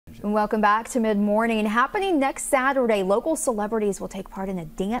Welcome back to Mid Morning. Happening next Saturday, local celebrities will take part in a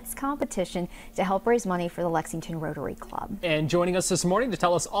dance competition to help raise money for the Lexington Rotary Club. And joining us this morning to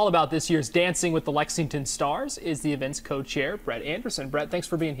tell us all about this year's Dancing with the Lexington Stars is the event's co-chair, Bret Anderson. Bret, thanks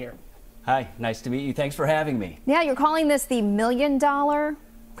for being here. Hi, nice to meet you. Thanks for having me. Yeah, you're calling this the $1 million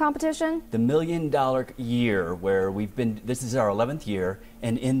competition? The $1 million year, where this is our 11th year,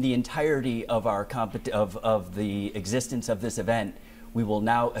 and in the entirety of our of the existence of this event, we will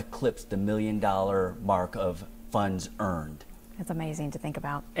now eclipse the $1 million mark of funds earned. It's amazing to think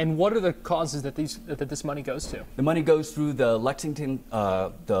about. And what are the causes that this money goes to? The money goes through the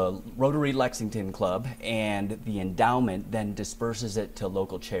the Rotary Lexington Club, and the endowment then disperses it to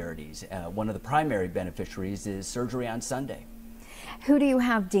local charities. One of the primary beneficiaries is Surgery on Sunday. Who do you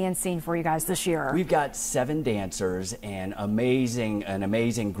have dancing for you guys this year? We've got 7 dancers and an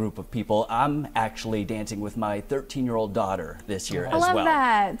amazing group of people. I'm actually dancing with my 13-year-old daughter this year as well. I love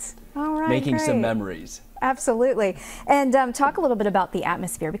that. All right, making great. some memories. Absolutely. And talk a little bit about the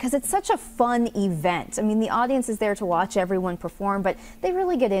atmosphere, because it's such a fun event. I mean, the audience is there to watch everyone perform, but they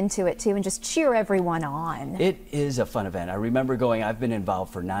really get into it too and just cheer everyone on. It is a fun event. I remember I've been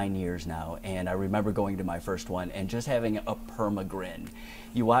involved for 9 years now, and I remember going to my first one and just having a perma-grin.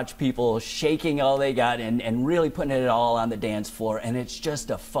 You watch people shaking all they got and really putting it all on the dance floor, and it's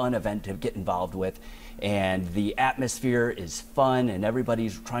just a fun event to get involved with. And the atmosphere is fun, and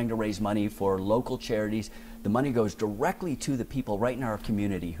everybody's trying to raise money for local charities. The money goes directly to the people right in our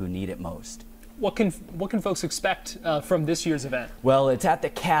community who need it most. What can folks expect from this year's event? Well, it's at the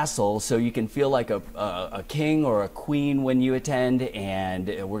castle, so you can feel like a king or a queen when you attend, and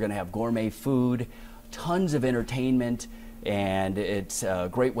we're going to have gourmet food, tons of entertainment, and it's a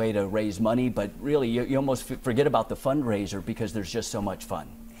great way to raise money, but really you almost forget about the fundraiser because there's just so much fun.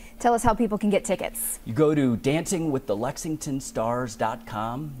 Tell us how people can get tickets. You go to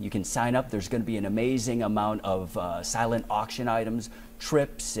dancingwiththelexingtonstars.com. You can sign up. There's going to be an amazing amount of silent auction items,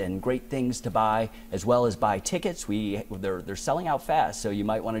 trips, and great things to buy, as well as buy tickets. They're selling out fast, so you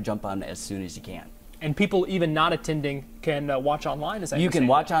might want to jump on as soon as you can. And people even not attending can watch online, is that you can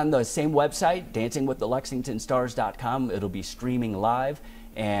watch on the same website, dancingwiththelexingtonstars.com. It'll be streaming live,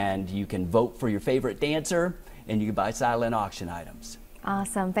 and you can vote for your favorite dancer, and you can buy silent auction items.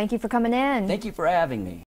 Awesome. Thank you for coming in. Thank you for having me.